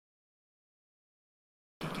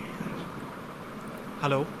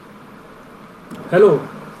Hello. Hello.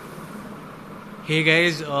 Hey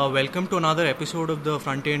guys, welcome to another episode of the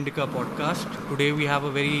Frontier Indica podcast. Today we have a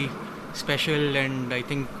very special and I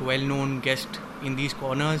think well-known guest in these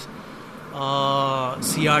corners,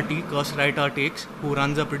 CRT, Caste Raita Takes, who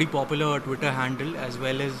runs a pretty popular Twitter handle as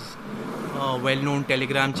well as a well-known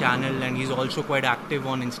Telegram channel, and he's also quite active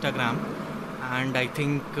on Instagram. And I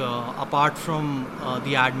think apart from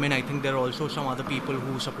the admin, I think there are also some other people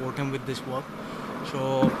who support him with this work.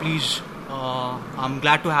 So please, I'm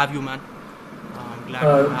glad to have you, man. I'm glad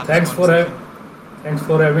to have Thanks this for conversation. thanks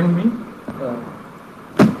for having me.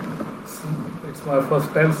 It's my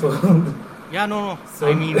first time, so Yeah, no. so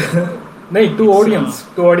I mean, नहीं to it's audience,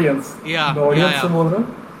 to audience. yeah, मैं audience yeah, से yeah, बोल रहा हूँ.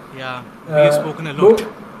 yeah. We've spoken a lot.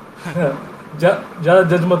 ज़्यादा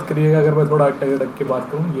जज मत करिएगा अगर मैं थोड़ा अटक के बात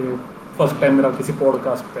करूँ. ये फर्स्ट टाइम मेरा किसी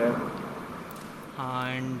पॉडकास्ट पे है.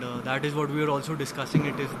 And that is what we were also discussing.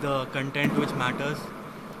 It is the content which matters.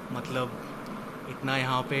 मतलब इतना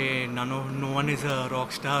यहाँ पे no one is a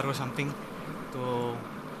rock star or something. So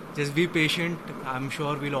just be patient. I'm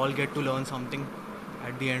sure we'll all get to learn something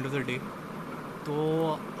at the end of the day.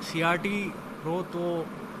 तो CRT bro, तो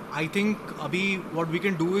I think अभी what we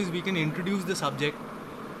can do is we can introduce the subject.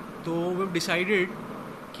 तो we've decided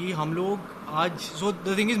कि हम लोग आज, so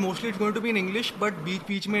the thing is mostly it's going to be in English, but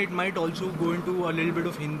बीच में it might also go into a little bit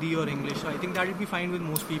of Hindi or English. So I think that will be fine with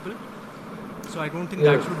most people. So I don't think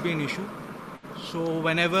that should be an issue. So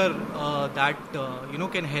whenever that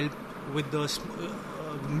can help with the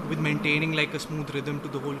with maintaining like a smooth rhythm to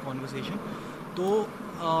the whole conversation. So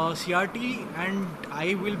CRT and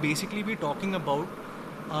I will basically be talking about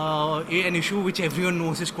an issue which everyone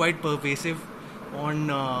knows is quite pervasive on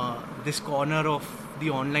this corner of the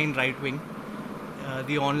online right wing,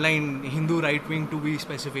 the online Hindu right wing to be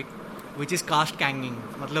specific, which is caste kanging.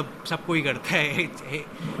 मतलब सब कोई करता है.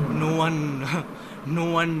 No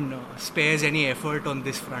one spares any effort on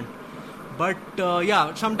this front. But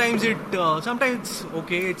yeah, sometimes it's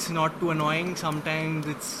okay, it's not too annoying. Sometimes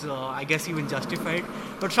it's I guess even justified.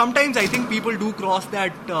 But sometimes I think people do cross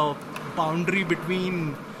that boundary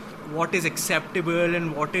between what is acceptable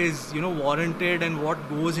and what is warranted and what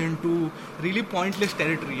goes into really pointless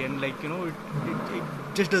territory, and like it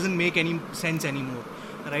just doesn't make any sense anymore,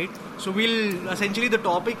 right? So we'll essentially, the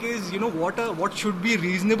topic is what should be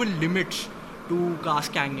reasonable limits to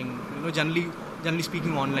caste kanging, generally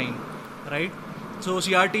speaking online, right? So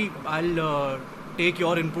CRT, I'll take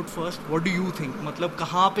your input first. What do you think? मतलब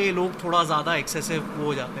कहाँ पे लोग थोड़ा ज़्यादा excessive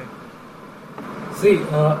हो जाते हैं? See,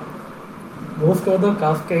 most of the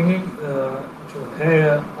caste kanging जो है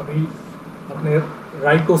अभी अपने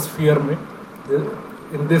राइटोस्फीयर में,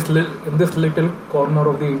 in this little corner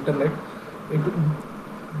of the internet, it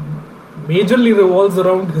majorly revolves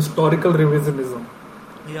around historical revisionism.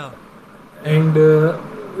 Yeah. And the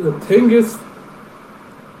thing is,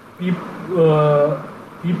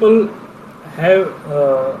 people have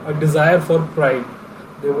a desire for pride.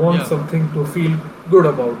 They want something to feel good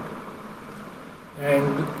about,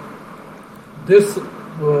 and this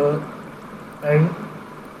and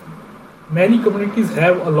many communities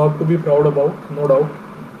have a lot to be proud about, no doubt.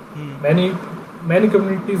 Many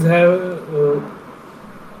communities have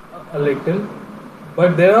a little,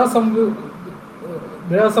 but there are some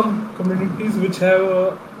communities which have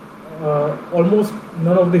almost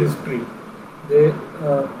none of the history. They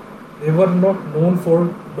were not known for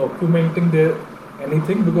documenting their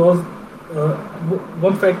anything because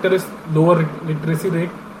one factor is lower literacy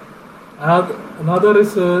rate. Another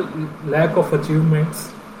is lack of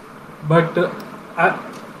achievements. But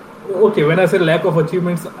okay, when I say lack of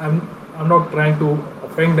achievements, I'm not trying to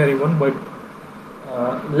offend anyone, but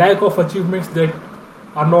lack of achievements that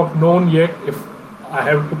are not known yet, if I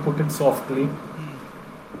have to put it softly.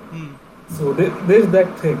 So there's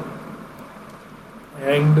that thing.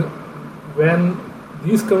 And when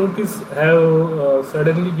these communities have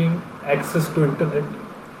suddenly gained access to internet,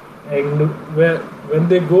 and when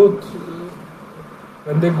they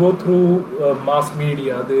go through mass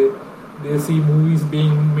media, they see movies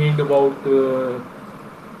being made about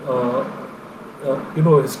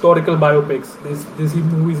historical biopics. They see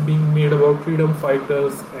movies being made about freedom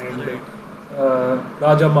fighters and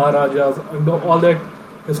Raja Maharajas and all that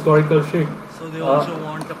historical shit. So they also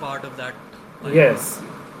want a part of that. Yes.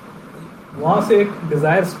 वहाँ से एक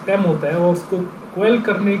Dzire stem होता है और उसको quail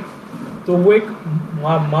करने, तो वो एक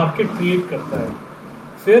मार्केट क्रिएट करता है.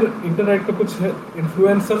 फिर इंटरनेट पे कुछ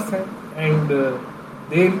इन्फ्लुएंसर्स हैं and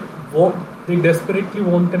they desperately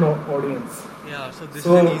want an audience. Yeah, so this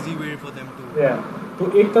is an easy way for them to. Yeah.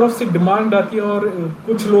 तो एक तरफ से डिमांड आती है और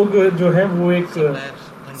कुछ लोग जो हैं वो एक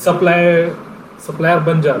सप्लायर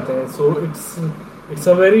बन जाते हैं. So it's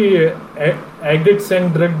a very addicts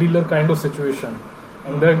and drug dealer kind of situation.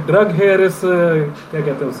 And the drug here is क्या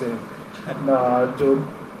कहते हैं उसे अपना जो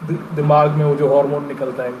दिमाग में वो जो हार्मोन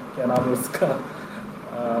निकलता है, क्या नाम है उसका,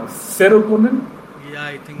 serotonin. Yeah,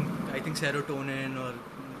 I think serotonin, or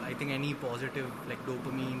I think any positive like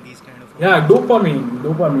dopamine, these kind of. Yeah,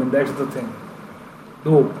 dopamine. That's the thing.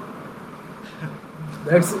 Dope.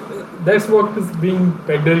 That's what is being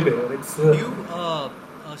peddled here. It's.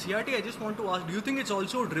 CRT, I just want to ask: do you think it's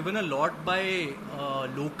also driven a lot by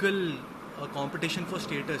local competition for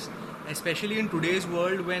status, especially in today's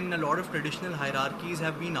world when a lot of traditional hierarchies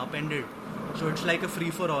have been upended? So it's like a free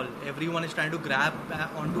for all. Everyone is trying to grab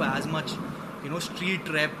onto as much, street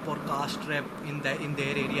rep or caste rep in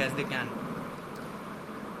their area as they can.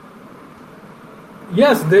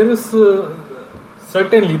 Yes, there is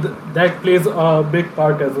certainly that plays a big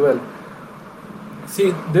part as well.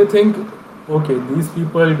 See, they think, okay, these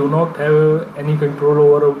people do not have any control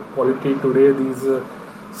over polity today.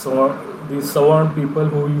 These savant people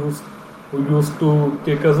who used to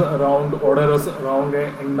take us around, order us around,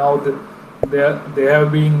 and now they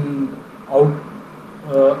have been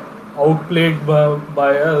outplayed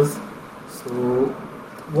by us. So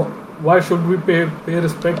why should we pay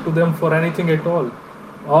respect to them for anything at all?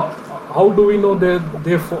 How do we know they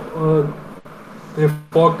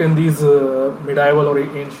fought in these medieval or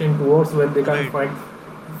ancient wars when they can't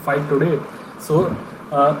fight today? So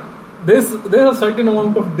there's a certain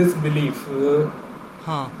amount of disbelief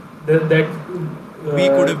that we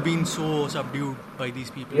could have been so subdued by these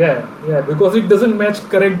people. Yeah, because it doesn't match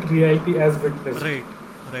current reality as witnessed.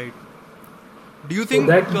 Right. Do you think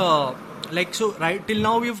right till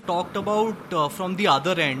now we've talked about from the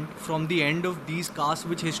other end, from the end of these castes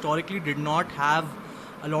which historically did not have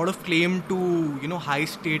a lot of claim to high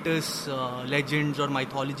status legends or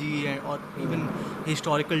mythology or even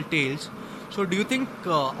historical tales. So do you think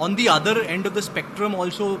on the other end of the spectrum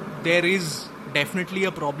also there is definitely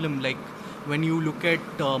a problem, like when you look at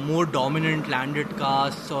more dominant landed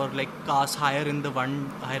castes or like castes higher in the one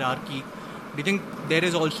hierarchy? Do you think there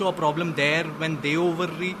is also a problem there when they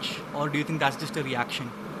overreach, or do you think that's just a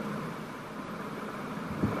reaction?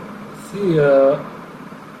 See,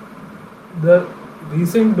 the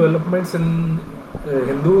recent developments in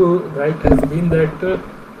Hindu right has been that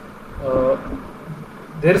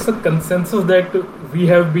there is a consensus that we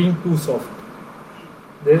have been too soft.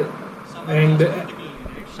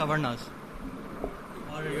 Savarnas.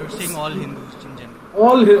 Or you're saying all Hindus in general?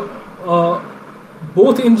 All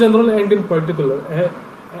both in general and in particular.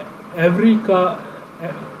 Every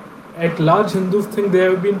at large Hindus think they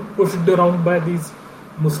have been pushed around by these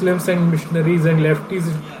Muslims and missionaries and lefties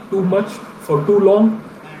too much for too long,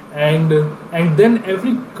 and then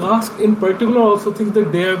every caste in particular also thinks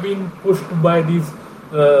that they have been pushed by these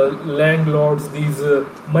landlords, these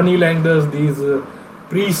moneylenders, these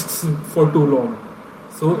priests for too long.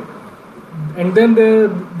 So, and then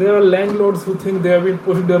there are landlords who think they have been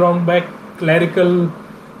pushed around by clerical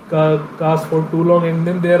castes for too long, and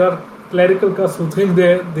then there are clerical castes who think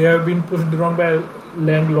they have been pushed around by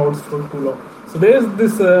landlords for too long. So there is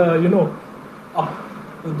this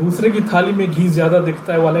दूसरे की थाली में घी ज्यादा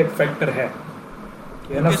दिखता है वाला एक factor है.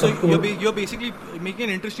 Okay, so you're basically making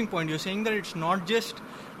an interesting point. You're saying that it's not just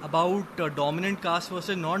about dominant caste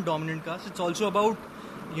versus non-dominant caste. It's also about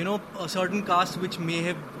a certain caste which may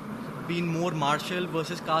have been more martial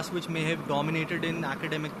versus caste which may have dominated in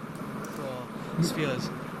academic spheres,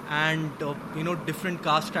 and different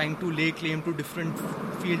castes trying to lay claim to different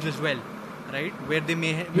fields as well, right? Where they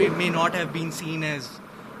may not have been seen as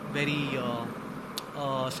very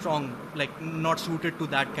strong, like not suited to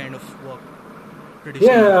that kind of work.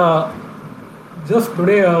 Yeah, just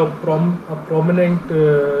today a prominent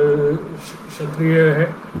Kshatriya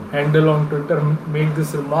handle on Twitter made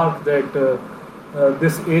this remark that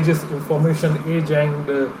this age is information age, and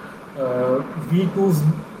we too,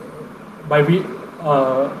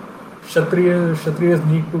 Kshatriyas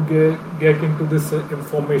need to get into this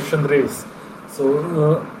information race.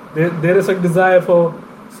 So there is a desire for.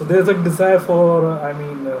 So there's a desire for,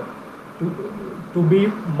 to be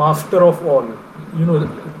master of all,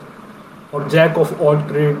 or jack of all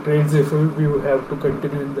trades if we have to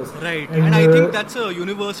continue in this. Right, and I think that's a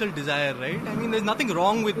universal desire, right? I mean, there's nothing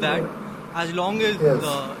wrong with that, as long as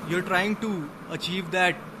you're trying to achieve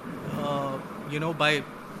that, by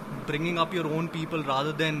bringing up your own people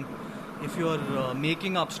rather than if you're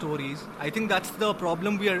making up stories. I think that's the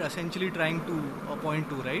problem we are essentially trying to point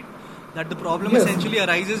to, right? That the problem essentially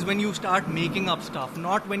arises when you start making up stuff,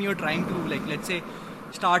 not when you're trying to, like, let's say,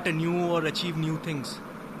 start anew or achieve new things.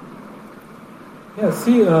 Yeah,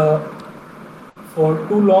 see, for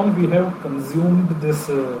too long we have consumed this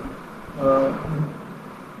uh,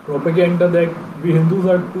 propaganda that we Hindus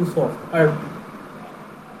are too soft,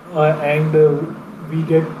 and we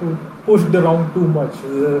get pushed around too much.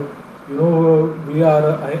 We are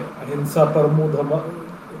ahimsa parmo dharma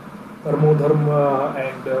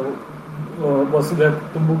and Vasudhaiva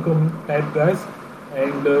Kutumbakam type guys,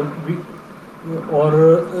 and we or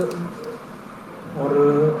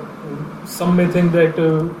some may think that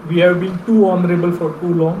we have been too honorable for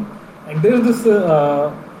too long, and there is this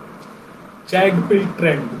chag pill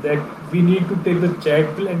trend that we need to take the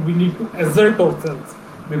chag pill and we need to assert ourselves,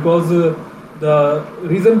 because the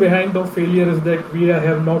reason behind of failure is that we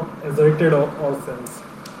have not asserted ourselves.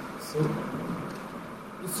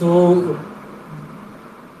 So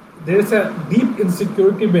there is a deep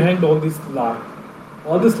insecurity behind all this lark.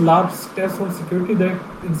 All this lark stems from insecurity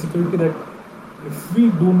that if we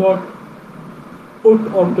do not put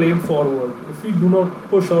our claim forward, if we do not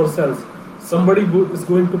push ourselves, somebody is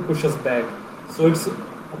going to push us back. So it's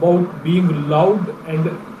about being loud and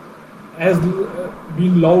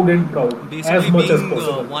being loud and proud, basically as much being as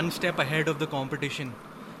possible. one step ahead of the competition.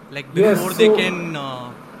 Like before they can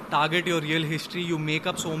target your real history, you make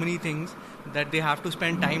up so many things that they have to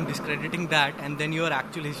spend time discrediting that, and then your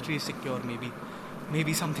actual history is secure.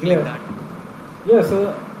 Maybe something like that. Yes,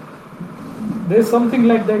 there's something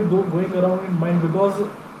like that going around in mind, because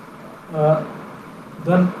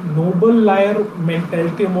the noble liar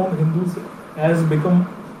mentality among Hindus has become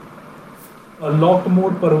a lot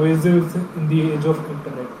more pervasive in the age of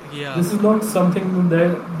internet. Yeah. This is not something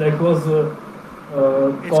that was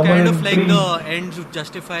it's common kind in of like the ends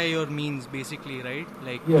justify your means, basically, right?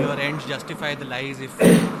 Like your ends justify the lies if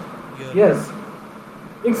you're... Yes.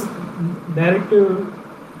 It's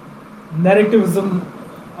narrativism,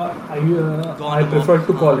 I prefer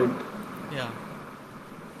to call it. Yeah.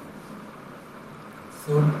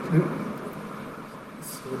 So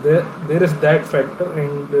there is that factor,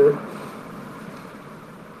 and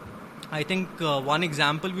I think one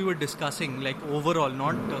example we were discussing, like overall,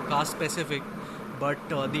 not caste specific, but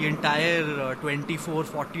the entire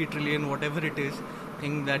 24-40 trillion, whatever it is,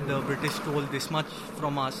 thing that the British stole this much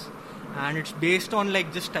from us. And it's based on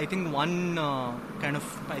like just I think one kind of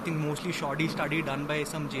mostly shoddy study done by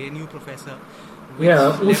some JNU professor.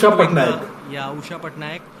 Usha Patnaik. Usha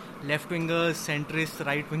Patnaik. Left-wingers, centrists,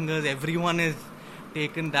 right-wingers, everyone has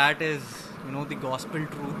taken that as the gospel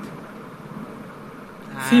truth.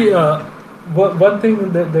 And see, one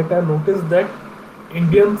thing that I noticed, that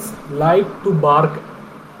Indians like to bark.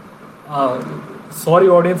 Sorry,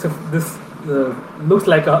 audience, if this looks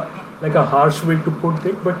like a harsh way to put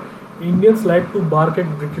it, but Indians like to bark at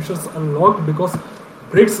Britishers a lot because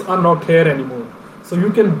Brits are not here anymore. So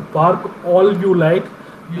you can bark all you like,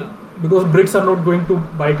 because Brits are not going to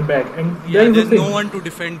bite back. And there's no one to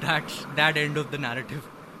defend that end of the narrative.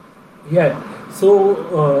 Yeah.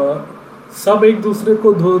 So सब एक दूसरे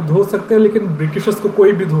को धो सकते हैं, लेकिन Britishers को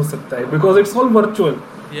कोई भी धो सकता है, because it's all virtual.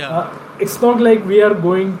 It's not like we are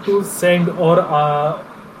going to send, और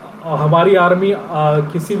हमारी आर्मी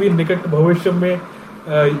किसी भी निकट भविष्य में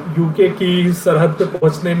यूके की सरहद पे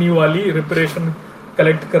पहुंचने नहीं वाली रिपरेशन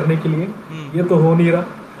कलेक्ट करने के लिए. ये तो हो नहीं रहा.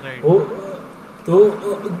 तो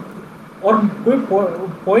और कोई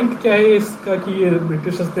पॉइंट क्या है इसका कि ये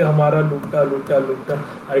ब्रिटिशर्स ने हमारा लूटा.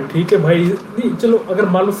 अरे ठीक है भाई, नहीं चलो, अगर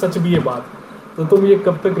मान लो सच भी ये बात, तो तुम ये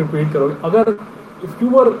कब तक रिपीट करोगे? अगर if you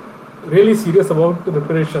are really serious about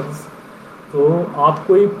रिपरेशंस, तो आप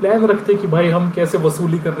कोई प्लान रखते कि भाई हम कैसे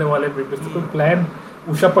वसूली करने वाले ब्रिटिश. तो कोई प्लान,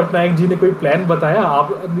 उषा पटनायक जी ने कोई प्लान बताया? आप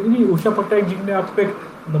नहीं, उषा पटनायक जी ने आपको एक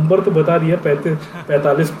नंबर तो बता दिया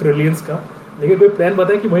 45 ट्रिलियंस का, लेकिन कोई प्लान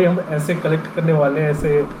बताया कि भाई हम ऐसे कलेक्ट करने वाले हैं,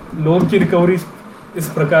 ऐसे लोन की रिकवरी इस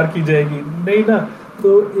प्रकार की जाएगी? नहीं ना. तो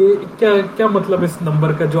ये क्या मतलब इस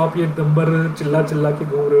नंबर का, जो आप ये नंबर चिल्ला के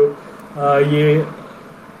घूम रहे हो? ये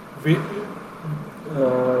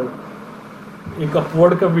एक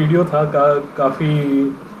अपवर्ड का वीडियो था, काफी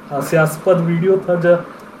हास्यास्पद वीडियो था,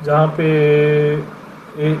 जहाँ पे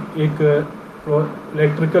एक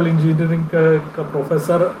इलेक्ट्रिकल इंजीनियरिंग का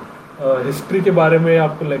प्रोफेसर हिस्ट्री के बारे में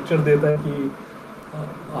आपको लेक्चर देता है कि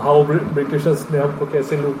हाउ ब्रिटिशर्स ने हमको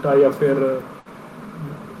कैसे लूटा, या फिर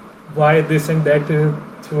why this and that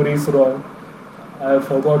theory is wrong. I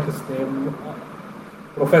forgot his name,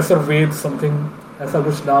 professor Veda something, ऐसा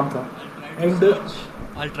कुछ नाम था. And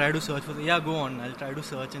I'll try to search for go on. I'll try to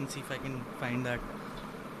search and see if I can find that.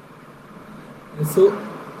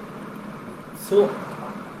 So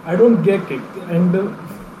I don't get it. And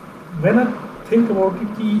when I think about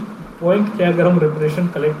it कि point क्या, अगर हम रिपरेशन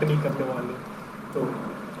collect नहीं करने वाले,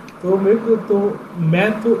 तो मेरे को, तो मैं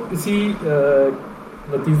तो इसी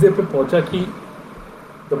नतीजे पे पहुंचा कि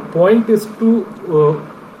the point is to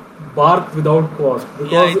bark without cost,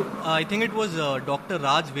 because I think it was Dr.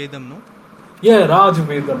 Raj Vedam, no? yeah, Raj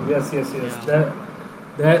Vedam, yes.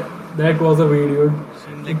 Yeah. That was a video.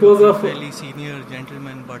 Seemed It like was a a fairly senior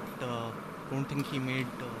gentleman, but don't think he made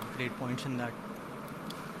great points in that.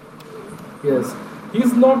 yes.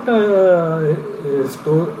 He's not a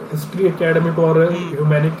history academic or a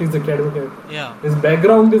humanities academic. Yeah. His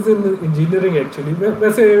background is in engineering actually.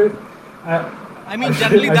 वैसे I mean,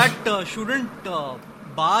 generally that shouldn't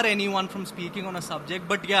bar anyone from speaking on a subject,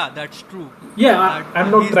 but yeah, that's true. Yeah,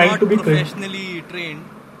 I'm not he's trying not to be professionally trained.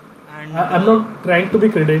 And I'm not trying to be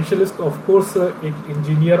credentialist. Of course, एक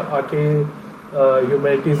engineer आके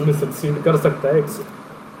humanities में succeed कर सकता है. It's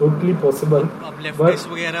totally possible. अब leftist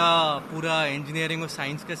वगैरह पूरा engineering और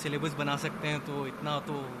साइंस का सिलेबस बना सकते हैं, तो इतना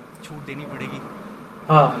तो छूट देनी पड़ेगी.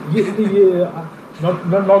 हाँ, ये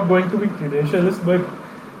not going to be credentialist, but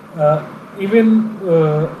even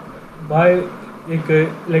by एक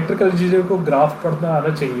इलेक्ट्रिकल इंजीनियर को ग्राफ पढ़ना आना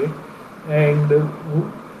चाहिए, and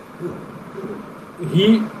he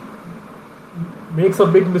makes a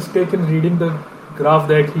big mistake in reading the graph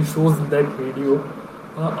that he shows in that video.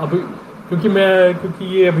 अभी क्योंकि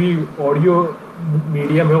ये अभी ऑडियो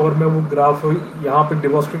मीडियम है और मैं वो ग्राफ यहाँ पे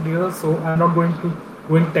डिमॉन्स्ट्रेट नहीं कर रहा, सो I am not going to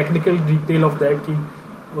go in technical detail of that कि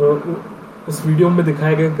उस वीडियो में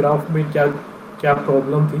दिखाए गए ग्राफ में क्या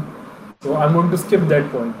प्रॉब्लम थी. सो I am going to skip that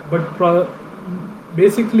point, but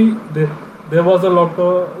basically there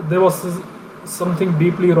was something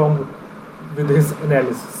deeply wrong with his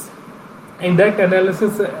analysis, and that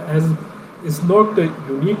analysis is not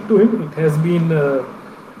unique to him. It has been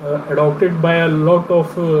adopted by a lot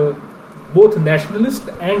of both nationalist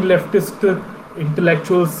and leftist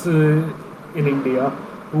intellectuals in India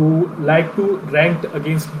who like to rank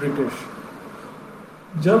against British.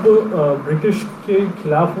 जब British के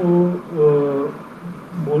खिलाफ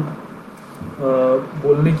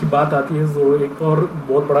बोलने की बात आती है तो एक और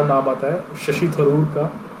बहुत बड़ा नाम आता है शशि थरूर का.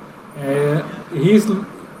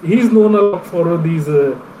 he is known a lot for these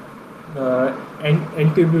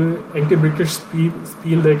anti-British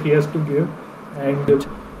spiel that he has to give, and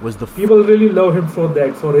people really love him for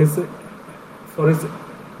that, for his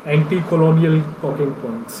anti-colonial talking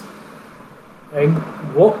points. And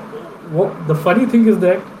what the funny thing is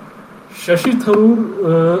that Shashi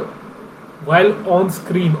Tharoor, while on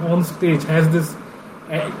screen, on stage, has this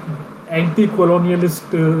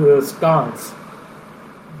anti-colonialist stance.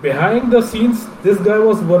 Behind the scenes, this guy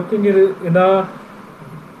was working in a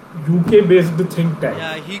UK-based think tank.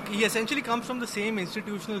 Yeah, he essentially comes from the same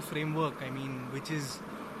institutional framework, I mean, which is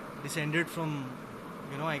descended from,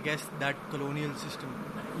 I guess, that colonial system.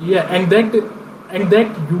 Yeah, and that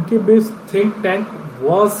UK-based think tank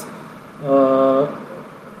was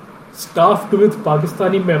staffed with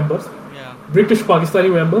Pakistani members, British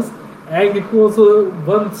Pakistani members, and it was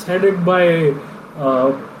once headed by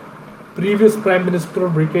previous Prime Minister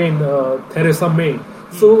of Britain, Theresa May.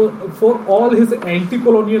 So, for all his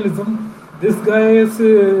anti-colonialism, this guy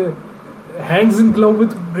hangs in glove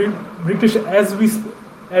with British as we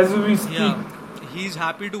speak. Yeah, he's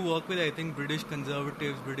happy to work with, I think, British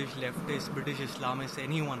conservatives, British leftists, British Islamists,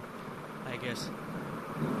 anyone, I guess.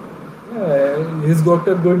 Yeah, he's got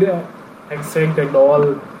a good accent and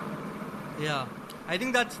all. Yeah, I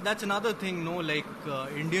think that's another thing, like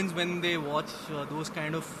Indians, when they watch those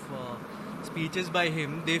kind of speeches by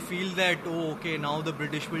him, they feel that, now the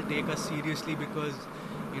British will take us seriously because,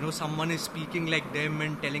 someone is speaking like them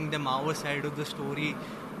and telling them our side of the story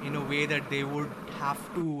in a way that they would have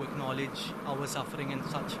to acknowledge our suffering and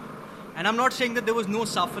such. And I'm not saying that there was no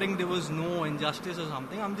suffering, there was no injustice or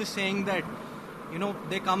something. I'm just saying that,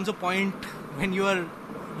 there comes a point when you are,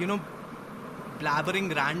 blabbering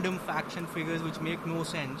random facts and figures which make no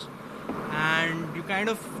sense, and you kind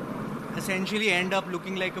of essentially end up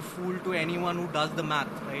looking like a fool to anyone who does the math,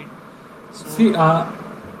 right? So, see,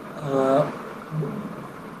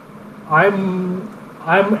 I'm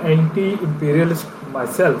anti-imperialist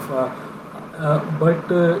myself,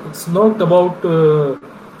 but it's not about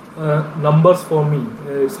numbers for me.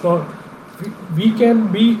 It's not. We can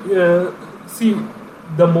be see,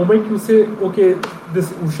 the moment you say, okay, this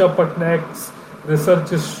Usha Patnaik's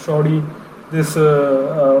research is shoddy, this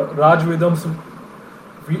Raj Vedam's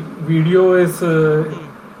video is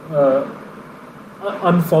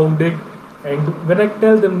unfounded, and when I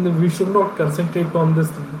tell them that we should not concentrate on this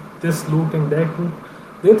loot and that loot,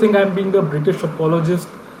 they think I'm being a British apologist.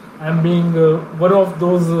 I'm being one of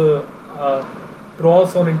those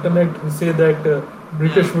trolls on internet who say that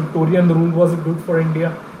British Victorian rule was good for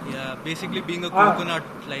India. Yeah, basically being a coconut,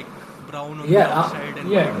 like brown on the outside and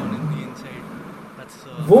white on the inside. That's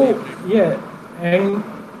and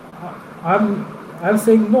I'm I'm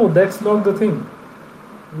saying no. That's not the thing.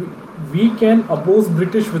 We, we can oppose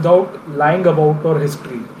British without lying about our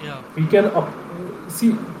history. Yeah. We can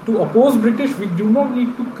see to oppose British. We do not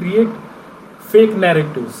need to create fake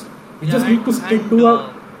narratives. We Yeah, just need to stick and to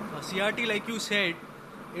our CRT, like you said,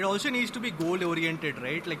 it also needs to be goal oriented,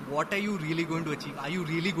 right? Like, what are you really going to achieve? Are you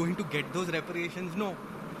really going to get those reparations? No.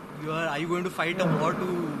 Are you going to fight a war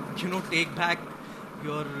to take back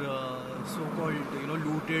your so-called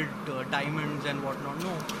looted diamonds and whatnot?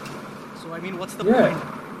 No. So I mean, what's the yeah. point?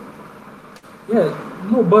 Yeah,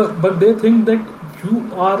 no, but they think that you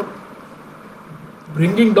are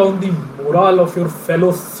bringing down the morale of your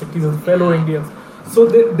fellow citizens, fellow Yeah. Indians. So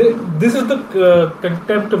this is the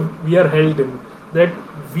contempt we are held in, that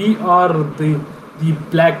we are the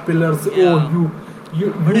black pillars. Oh,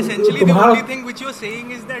 Yeah. But you essentially, the तुम्हारा only thing which you're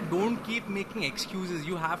saying is that don't keep making excuses.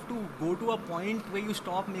 You have to go to a point where you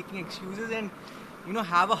stop making excuses and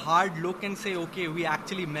have a hard look and say, okay, we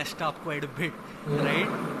actually messed up quite a bit, right?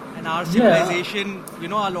 And our yeah civilization,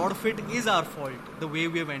 a lot of it is our fault, the way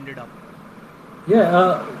we have ended up.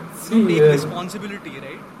 yeah see Take responsibility,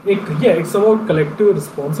 right? it's about collective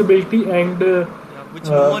responsibility and Yeah, which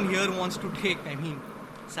no one here wants to take. I mean,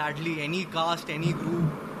 sadly, any caste, any group.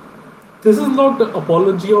 this is not the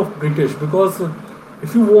apology of British, because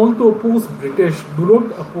if you want to oppose British, do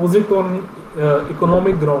not oppose it on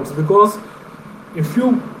economic grounds, because if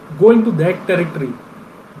you go into that territory,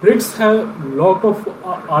 Brits have lot of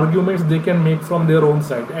arguments they can make from their own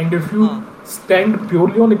side, and if you stand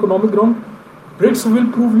purely on economic ground, Brits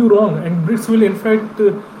will prove you wrong, and Brits will in fact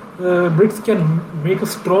Brits can make a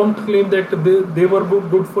strong claim that they were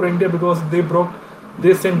good for India because they brought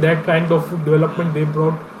this and that kind of development, they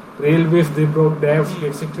brought railways, they brought dams,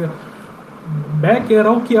 etc. मैं कह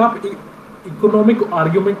रहा हूँ कि आप economic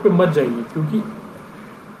argument पे मत जाइए, क्योंकि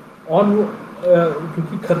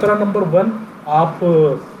क्योंकि खतरा नंबर 1 आप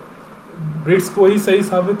ब्रिट्स को ही सही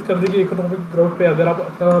साबित कर देंगे इकोनॉमिक ग्रोथ पे अगर आप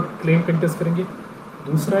अपना क्लेम कंटेस्ट करेंगे.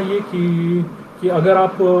 दूसरा ये कि अगर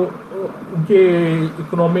आप उनके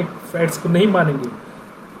इकोनॉमिक फैक्ट्स को नहीं मानेंगे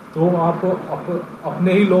तो आप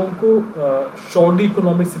अपने ही लोगों को शॉर्ट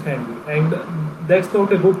इकोनॉमिक सिखाएंगे, and that's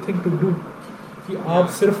not a good thing to do. कि आप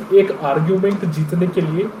सिर्फ एक आर्ग्यूमेंट जीतने के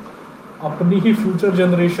लिए अपनी ही फ्यूचर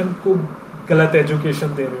जनरेशन को गलत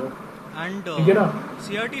एजुकेशन दे रहे हो. And ठीक है ना?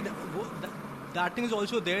 CRT, that thing is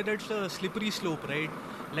also there. That's a slippery slope, right?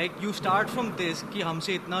 Like you start from this कि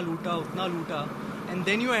हमसे इतना लूटा उतना लूटा, and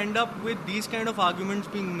then you end up with these kind of arguments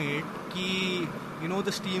being made कि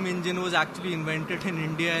the steam engine was actually invented in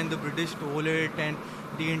India and the British stole it, and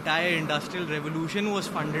the entire industrial revolution was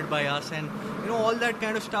funded by us, and all that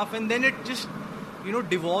kind of stuff, and then it just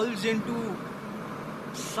devolves into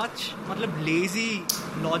such lazy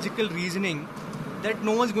logical reasoning that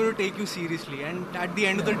no one's going to take you seriously, and at the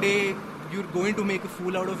end of the day you're going to make a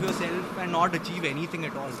fool out of yourself and not achieve anything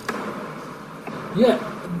at all. Yeah,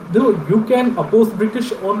 though you can oppose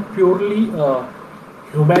British on purely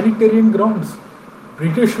humanitarian grounds.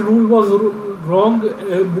 British rule was wrong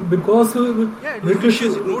because It was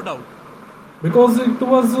vicious, no doubt. Because it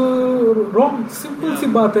was wrong. Simple सी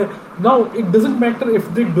बात है. Now it doesn't matter if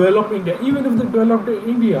they develop India. Even if they developed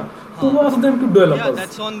India, who asked them to develop us?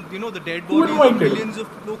 That's on the dead bodies of millions of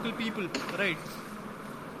local people, right?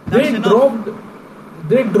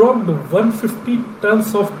 They dropped 150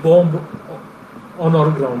 tons of bomb on our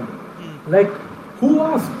ground. Like, who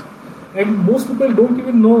asked? And most people don't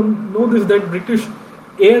even know this, that British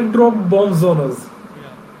airdropped bombs on us.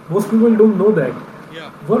 Most people don't know that.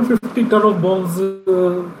 150 ton of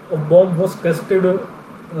bomb was tested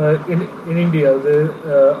in India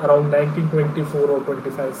around 1924 or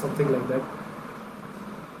 25, something like that.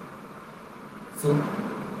 So,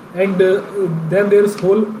 and then there's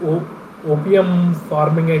whole opium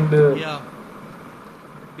farming and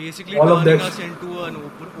basically all of turning that. us into an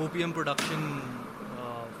opium production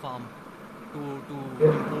farm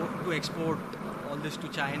to export all this to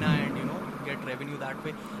China and get revenue that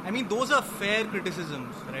way. I mean, those are fair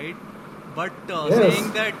criticisms, right? But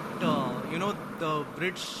saying that the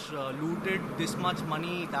Brits looted this much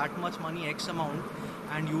money, that much money, X amount,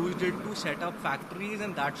 and used it to set up factories,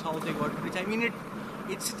 and that's how they got rich. I mean,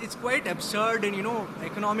 it's quite absurd, and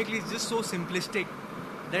economically it's just so simplistic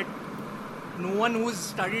that no one who's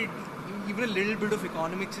studied even a little bit of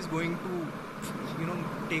economics is going to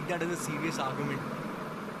take that as a serious argument.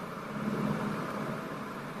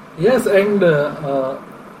 Yes, and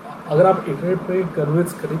अगर आप internet पे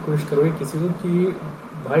convince करने की कोशिश करोगे किसी को कि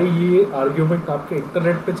भाई ये आर्ग्यूमेंट आपके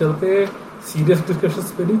इंटरनेट पे चलते हैं, सीरियस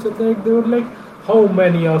डिस्कशंस पे नहीं चलते हैं, दे were like how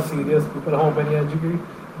many are serious people, how many are educated,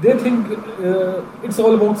 they think it's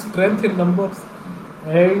all about strength in numbers.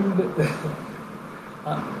 And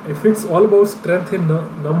if it's all about strength in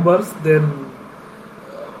numbers, then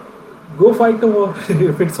go fight a war.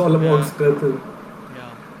 If it's all about Yeah, strength.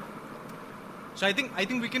 yeah. So I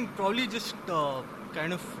think we can probably just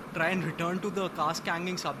kind of try and return to the caste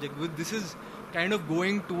kanging subject. This is kind of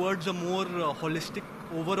going towards a more holistic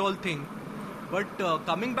overall thing. But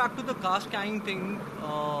coming back to the caste kanging thing,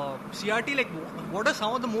 CRT, like what are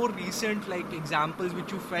some of the more recent like examples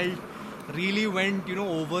which you felt really went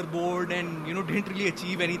overboard and didn't really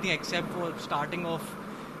achieve anything except for starting off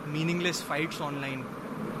meaningless fights online?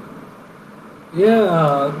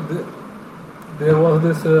 Yeah, there was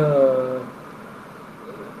this.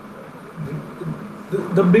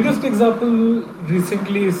 The biggest example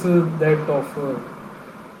recently is that of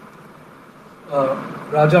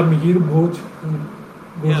Raja Mihir Bhoj,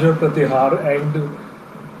 Gurjar Yeah. Pratihar, and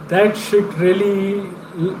that shit really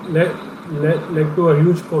led to a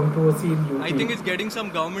huge controversy in I UP. think it's getting some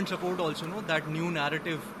government support also, no? That new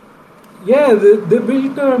narrative. Yeah, they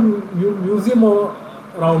built a museum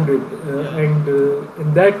around it, Yeah. and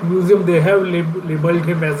in that museum they have labeled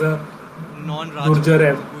him as a Gurjar.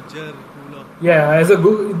 Non-Rajput Gujjar ruler. Yeah, as a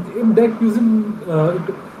in that museum,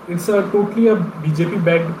 it's a totally a BJP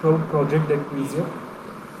backed project, that museum,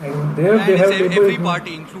 and there And they it's have labeled every him.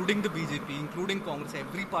 party, including the BJP, including Congress,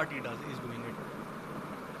 every party is doing it.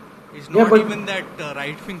 It's Yeah, not but even that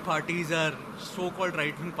right-wing parties are, so-called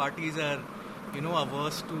right-wing parties are,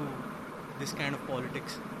 averse to this kind of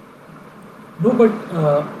politics. no, but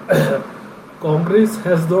Congress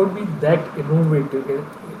has not been that innovative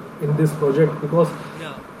in this project, because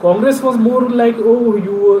Yeah, Congress was more like, oh,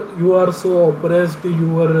 you are so oppressed,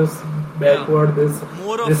 you are yeah. backward, this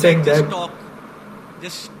More of this like and just that. talk,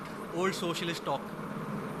 just old socialist talk,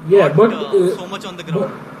 Yeah, not but so much on the but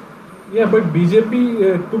ground. yeah, but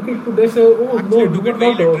BJP took it to this. Oh no, Actually you took are it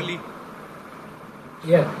very not. literally.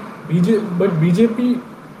 Yeah, but BJP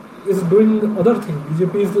is doing other thing.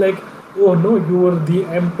 BJP is like, oh no, you were the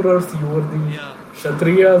emperors, you were the Yeah,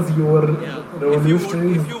 Kshatriyas, you were yeah.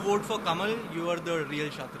 revolutionaries. If you vote for Kamal, you are the real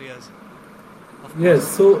Kshatriyas, of Yes,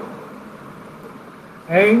 course. so,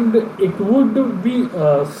 and it would be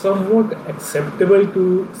somewhat acceptable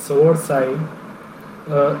to our side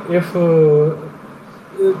if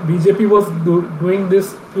BJP was doing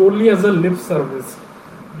this purely as a lip service.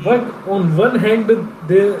 Hmm. But on one hand,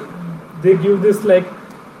 they give this like,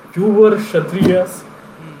 you were Kshatriyas,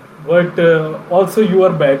 Hmm. but also you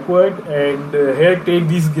are backward, and here take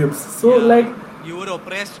these gifts. So Yeah, like, you were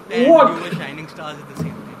oppressed and what? you were shining stars at the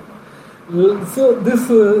same time. So this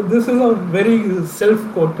is a very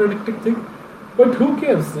self-contradicting thing. But who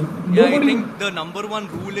cares? Yeah, I Nobody. think the number one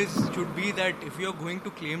rule is should be that if you're going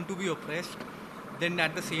to claim to be oppressed, then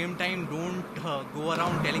at the same time don't go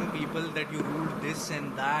around telling people that you ruled this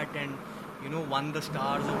and that and won the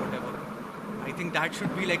stars or whatever. I think that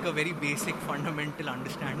should be like a very basic fundamental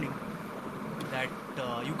understanding that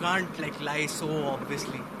you can't like lie so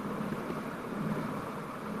obviously.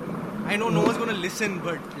 I know no one's gonna listen,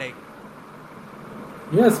 but like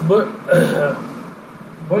Yes, but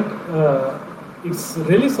but it's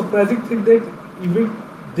really surprising thing that even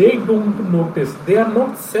they don't notice. They are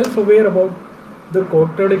not self-aware about the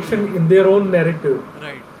contradiction in their own narrative.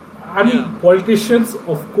 right, I yeah. mean, politicians,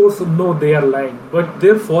 of course, know they are lying, but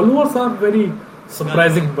their followers are very Gullible,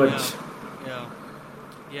 surprising yeah, bunch. yeah,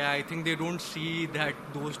 yeah. I think they don't see that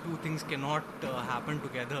those two things cannot happen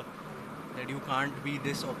together. That you can't be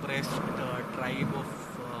this oppressed tribe of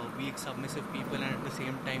weak, submissive people and at the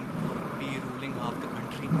same time be ruling half the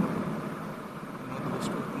country. Those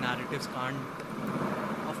two narratives can't.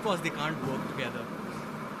 Of course, they can't work together.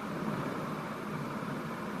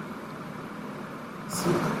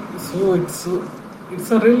 So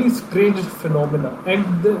it's a really strange phenomena, and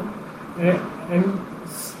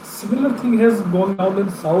similar thing has gone down in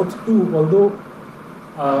South too. Although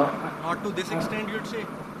Not to this extent, you'd say,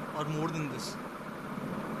 or more than this.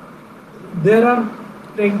 there are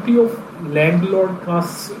plenty of landlord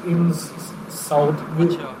castes in South,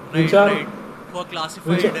 Acha, which right, are right. Who are which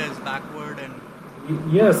classified are, as backward and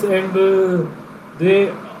yes, and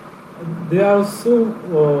they they are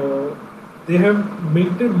so they have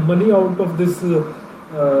maintained money out of this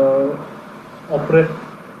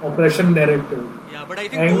oppression narrative, yeah. But I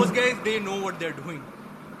think and those guys they know what they're doing.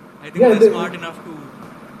 I think yeah, they're smart enough to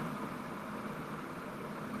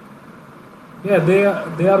they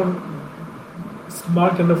are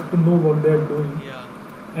smart enough to know what they are doing, yeah,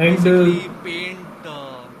 and basically paint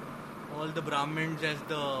all the Brahmins as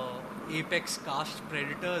the apex caste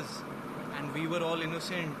predators, and we were all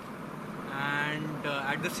innocent. And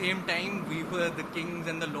at the same time, we were the kings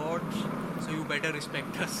and the lords, so you better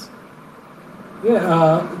respect us.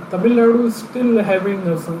 Yeah, Tamil Nadu is still having,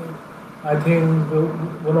 I think,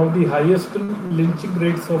 one of the highest lynching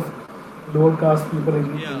rates of lower caste people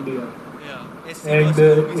in Yeah, India. yeah. SC And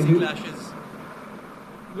versus OBC clashes.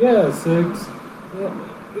 yes,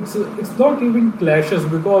 it's not even clashes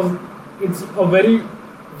because it's a very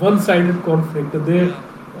one-sided conflict. Yeah,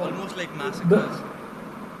 almost like The, massacres.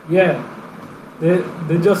 yeah,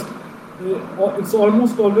 they just it's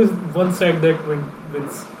almost always one side that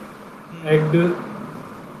wins, Hmm. and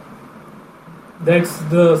that's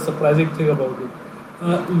the surprising thing about it.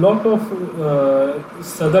 A lot of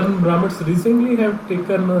southern Brahmins recently have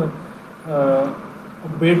taken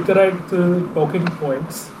Bedkarite talking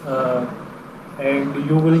points, and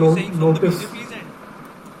you will Are you saying from the notice. BJP's end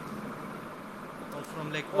or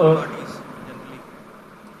from like all Uh, parties generally?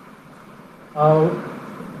 uh,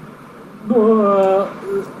 no,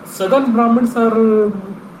 southern Brahmins are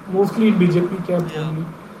mostly in BJP camp Yeah, only.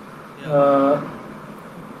 yeah. Uh,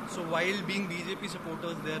 So while being BJP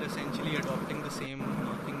supporters, they are essentially adopting the same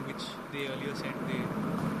thing which they earlier said they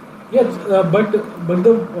Yes, also have. but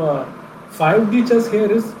the 5D chess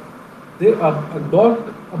here is they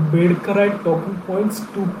adopt Ambedkarite talking points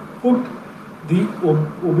to put the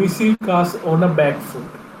OBC caste on a back foot.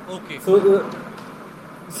 Okay, So,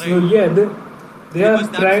 so right. yeah, they are Because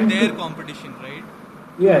that's trying their to competition, right?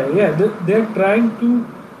 they are trying to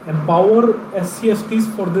empower SC/STs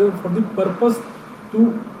for the purpose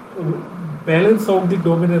to balance out the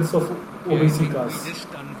dominance of Okay, I OBC think we caste. just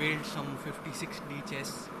unveiled some 56D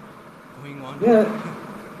chess going on. Yeah,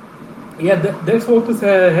 yeah, that's what is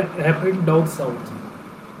happening down south.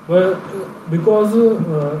 Well, because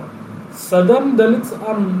southern Dalits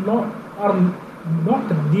are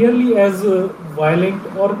not nearly as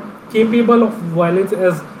violent or capable of violence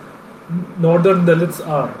as northern Dalits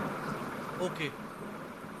are. Okay.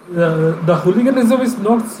 The hooliganism is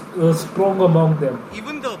not strong among them.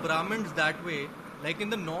 Even the Brahmins that way, like in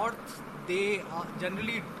the north, they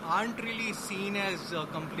generally aren't really seen as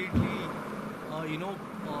completely,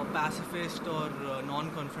 pacifist or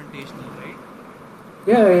non-confrontational, right?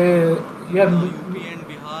 Yeah, In yeah, UP and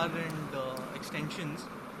Bihar and extensions,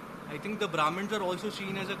 I think the Brahmins are also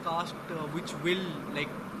seen as a caste which will, like,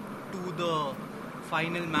 to the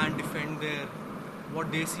final man, defend their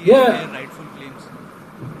what they see as yeah, their rightful claims.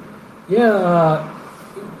 yeah.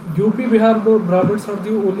 UP Bihar Brahmins are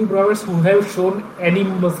the only Brahmins who have shown any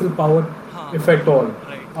muscle power, Huh. if at all.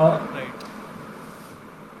 Right. Uh, Right.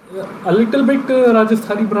 A little bit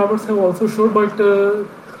Rajasthani Brahmins have also shown, but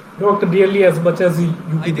not nearly as much as I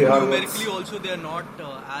UP think Bihar numerically ones. also they are not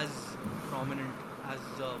as prominent as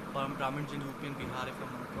Brahmins in UP and Bihar, if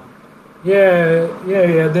I'm not wrong. Yeah.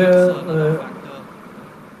 That's The another factor.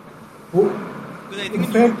 who- Because I think in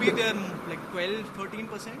in fact, UP they are like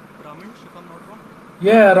 12-13% Brahmins, if I'm not wrong.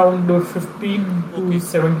 yeah, around 15 to Okay.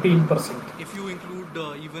 17%. If you include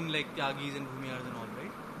even like Tyagis and Bhumiyars and all,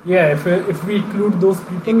 right? Yeah, if we include those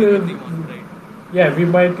people, Take everything on, right? yeah, we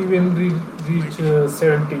might even We might reach reach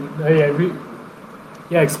 17.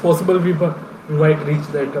 Yeah, it's possible we might might reach reach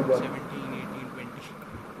that number. 17, 18, 20,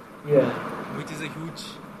 Yeah, which is a huge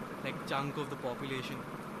like chunk of the population.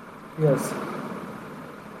 yes.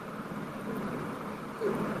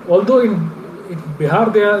 Although in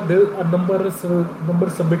Bihar there are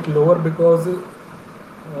numbers a bit lower because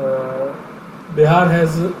Bihar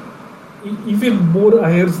has even more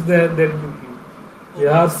heirs than UP. Okay.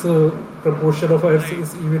 Bihar's proportion of heirs Right.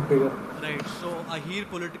 is even bigger. Right. So here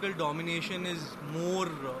political domination is more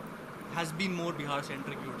has been more Bihar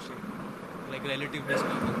centric, you would say, like relatively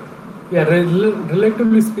speaking. Yeah,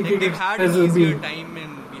 relatively Like speaking, they've it had an has easier been. time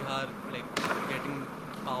in Bihar, like getting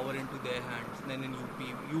power into their hands than in UP.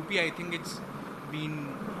 UP, I think it's been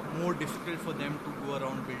more difficult for them to go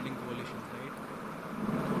around building coalitions, right?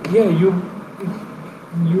 Yeah,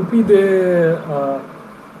 UP,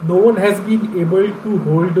 no one has been able to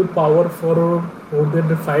hold power for more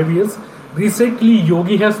than 5 years. Recently,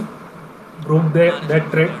 Yogi has broke Managed to that do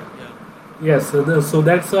trend. that, yeah. Yes, so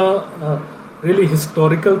that's a really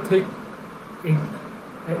historical thing. It,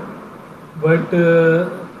 but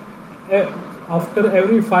after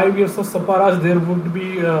every 5 years of Saparaj, there would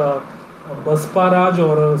be a Baspa Raj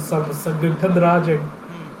or a Sangathan Raj, and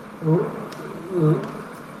Hmm. uh,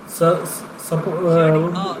 so, See, I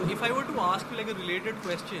think if I were to ask you like a related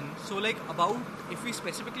question, so like about if we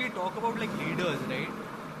specifically talk about like leaders, right?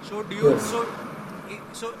 So do you yes.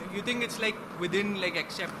 so you think it's like within like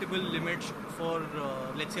acceptable limits for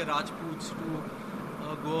let's say Rajputs to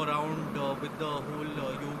go around with the whole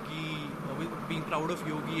yogi, with being proud of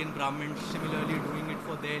yogi and Brahmins similarly doing it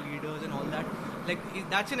for their leaders and all that. Like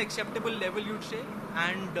that's an acceptable level, you'd say.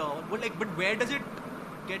 And but where does it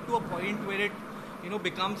get to a point where it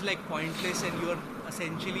becomes like pointless, and you're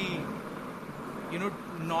essentially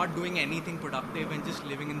not doing anything productive and just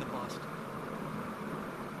living in the past.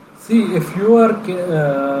 See, if you are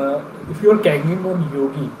kanging on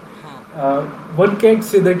yogi, one can't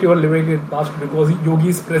say that you are living in past because yogi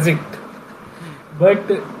is present. But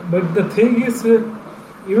the thing is,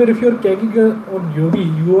 even if you are kanging on yogi,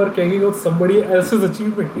 you are kanging on somebody else's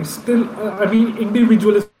achievement. It's still,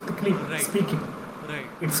 individualistically speaking, Right.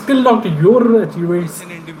 it's still not your achievement. It's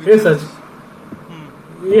an individual.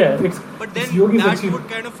 Yeah, But then it's yogi's that achievement.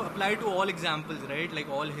 would kind of apply to all examples, right? Like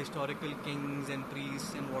all historical kings and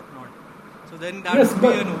priests and whatnot. So then that Yes, would be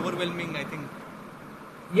but- an overwhelming, I think.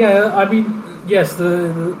 Yeah, I mean, yes,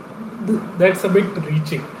 that's a bit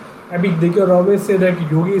reaching. I mean, they can always say that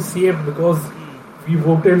yogi is safe because we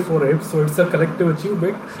voted for him, so it's a collective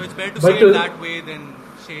achievement. So it's better to But, say it that way than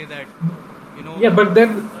say that, Yeah, but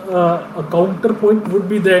then a counterpoint would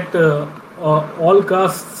be that all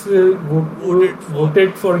castes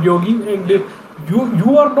voted for yogi, and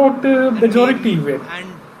you are not and majority maybe, even. and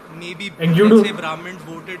maybe And you let's do- say Brahmins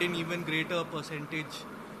voted in even greater percentage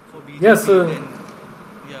for BJP Yes, than,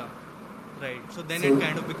 yeah, right. So then So- it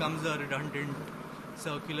kind of becomes a redundant,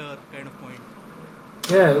 circular kind of point.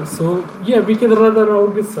 Yeah, so yeah, we can run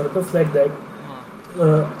around with circles like that.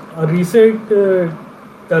 Huh. A recent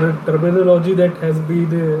terminology that has been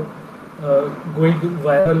going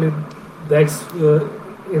viral in that's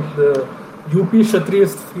in the UP Kshatriya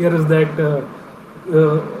sphere is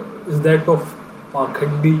that of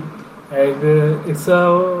Pakhandi, and it's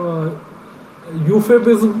a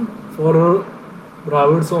euphemism for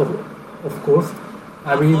Brahmins, of course.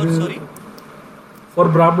 I mean, Sorry? for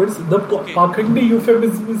Brahmins, the Okay. Pakhandi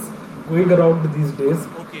euphemism is going around these days.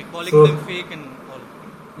 Okay, calling So- them fake and all.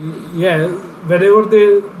 Yeah, whenever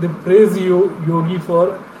they praise yogi for,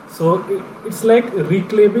 so it's like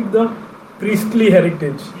reclaiming the priestly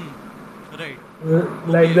heritage, Right.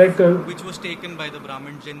 like Okay, that. which was taken by the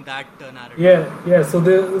Brahmins in that narrative. Yeah. So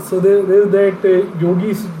there's that yogi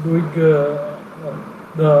is doing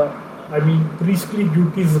priestly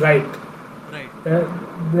duties right. Right.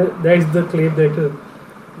 That's the claim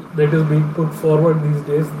that is being put forward these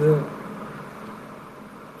days.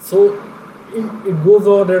 So it goes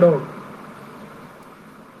on and on.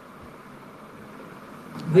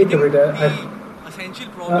 I Wait a think minute. the essential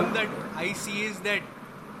problem that I see is that,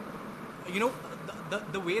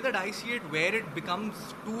 the way that I see it, where it becomes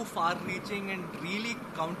too far-reaching and really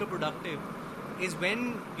counterproductive, is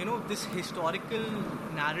when, this historical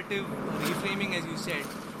narrative reframing, as you said,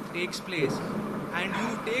 takes place, and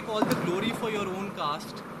you take all the glory for your own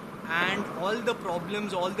caste, and all the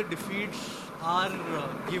problems, all the defeats are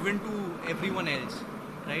given to everyone else,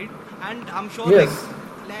 right? And I'm sure, Yes.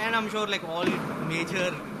 like all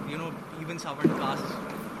major, even servant castes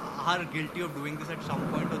are guilty of doing this at some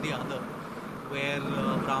point or the other, where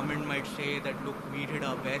Brahmin might say that, look, we did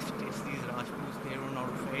our best, it's these Rajputs, they don't know how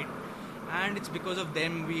to fight, and it's because of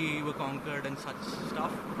them we were conquered and such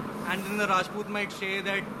stuff. And then the Rajput might say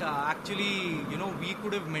that actually, we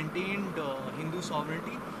could have maintained Hindu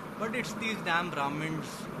sovereignty, but it's these damn Brahmins,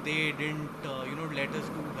 they didn't, let us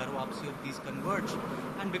do Garvapsi of these converts,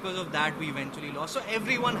 and because of that we eventually lost. So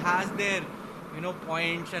everyone has their,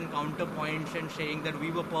 points and counterpoints and saying that we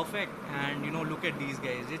were perfect, and, look at these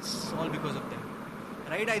guys, it's all because of them,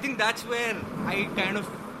 right? I think that's where I kind of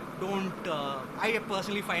don't, I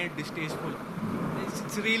personally find it distasteful.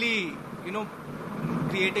 It's really,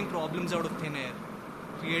 creating problems out of thin air,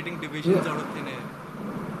 creating divisions out of thin air.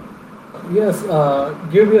 Yes,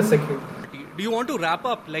 give me a second. Do you want to wrap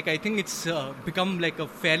up? Like, I think it's become like a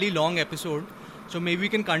fairly long episode, so maybe we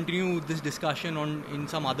can continue this discussion in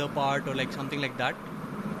some other part or like something like that.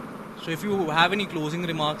 So if you have any closing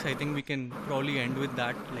remarks, I think we can probably end with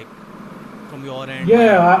that, like from your end.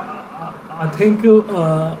 Yeah, I think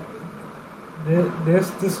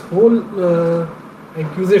there's this whole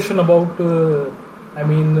accusation about,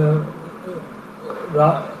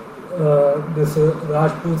 this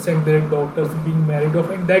Rajputs and their daughters being married off,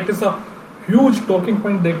 and that is a huge talking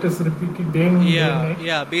point that is repeated day in day Yeah, night.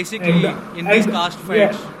 yeah. Basically, And- in these and- caste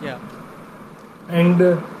fights, yeah. And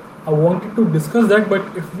I wanted to discuss that, but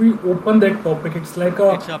if we open that topic, it's like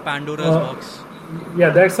It's a Pandora's box. Yeah,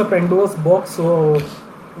 that's a Pandora's box. So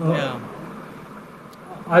Yeah.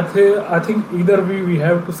 I think either we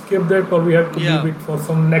have to skip that or we have to Yeah. leave it for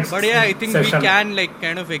some next But yeah, I think session. we can like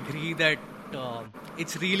kind of agree that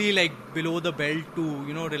it's really like below the belt to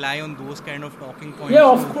rely on those kind of talking points. Yeah,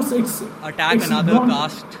 of to course, it's attack another not,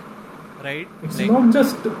 caste, right? It's Like, not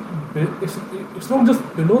just it's not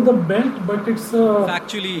just below the belt, but it's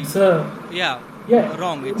factually, it's a yeah, yeah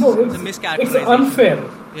wrong. It's, no, it's a mischaracterization. It's unfair.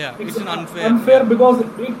 Yeah, It's it's an unfair yeah. because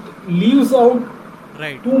it leaves out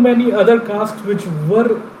Right. too many other castes which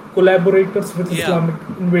were collaborators with Yeah. Islamic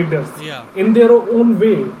invaders Yeah. in their own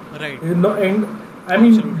way. Right. And I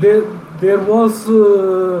mean Absolutely. there was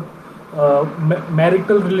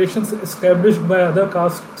marital relations established by other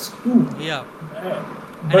castes too. Yeah. Uh,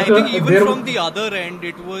 And I but think even there, from the other end,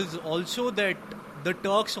 it was also that the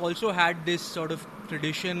Turks also had this sort of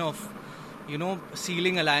tradition of,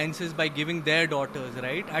 sealing alliances by giving their daughters,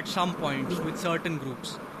 right, at some points with certain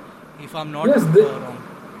groups, if I'm not yes, wrong.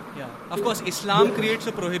 Yeah. Of course, Islam creates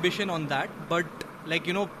a prohibition on that, but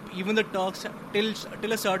even the Turks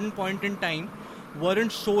till a certain point in time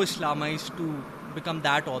weren't so Islamized to become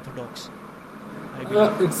that orthodox, I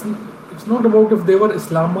believe. it's not about if they were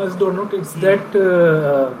Islamized or not. It's that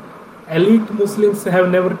elite Muslims have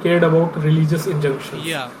never cared about religious injunctions.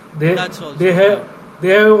 Yeah, They that's also they have they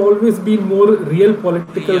have always been more real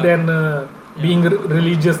political Yeah. than Yeah. being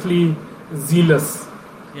religiously zealous.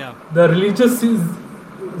 Yeah. The religious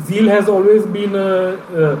zeal has always been a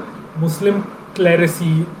Muslim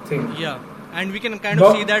clerisy thing. Yeah, and we can kind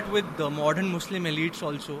of see that with the modern Muslim elites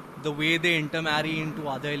also, the way they intermarry into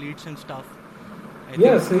other elites and stuff. I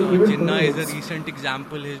Yes, think even Jinnah today is a it's- recent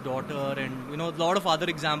example, his daughter, and a lot of other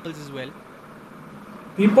examples as well.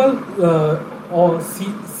 people or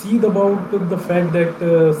see about the fact that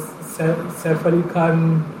Saif Ali Khan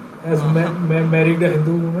has married a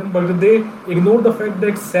Hindu woman, but they ignore the fact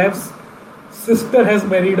that Saif's sister has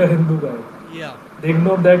married a Hindu guy. Yeah. They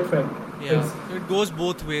ignore that fact. Yeah. So it goes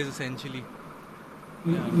both ways essentially.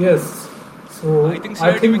 Yes. So I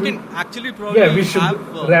think we can actually probably we should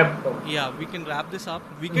have, wrap up. Yeah, we can wrap this up.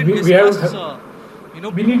 We can We discuss.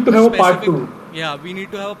 we need to have a part 2. Yeah, we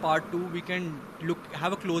need to have a part 2. We can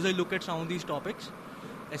have a closer look at some of these topics,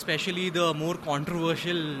 especially the more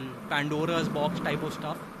controversial Pandora's box type of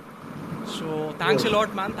stuff. So thanks a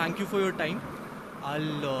lot, man. Thank you for your time.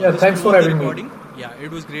 I'll thanks for having me. Yeah,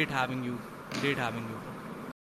 it was great having you.